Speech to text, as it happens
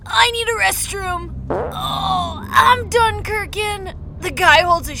I need a restroom. Oh, I'm done, Kirkin. The guy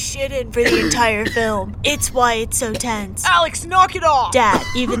holds his shit in for the entire film. It's why it's so tense. Alex, knock it off! Dad,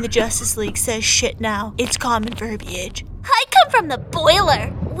 even the Justice League says shit now. It's common verbiage. I come from the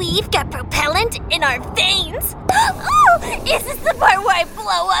boiler. We've got propellant in our veins. Oh, is this the part where I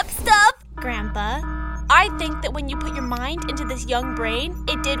blow up stuff? Grandpa, I think that when you put your mind into this young brain,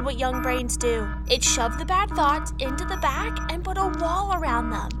 it did what young brains do. It shoved the bad thoughts into the back and put a wall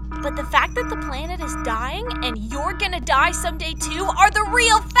around them. But the fact that the planet is dying and you're gonna die someday too are the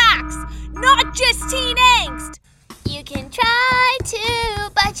real facts, not just teen angst. You can try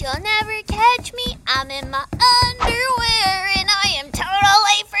to, but you'll never catch me. I'm in my underwear and I am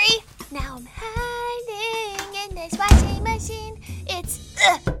totally free. Now I'm hiding in this washing machine. It's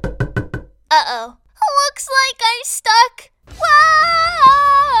uh-oh. Looks like I'm stuck.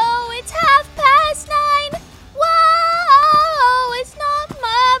 Whoa, it's 9:30. Whoa, it's not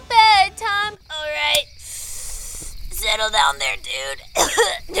my bedtime. All right, settle down there, dude.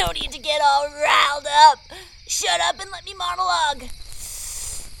 No need to get all riled up. Shut up and let me monologue.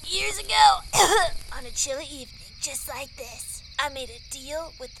 Years ago, on a chilly evening just like this, I made a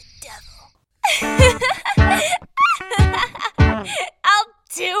deal with the devil. I'll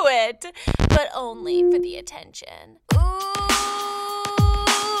do it, but only for the attention. Ooh.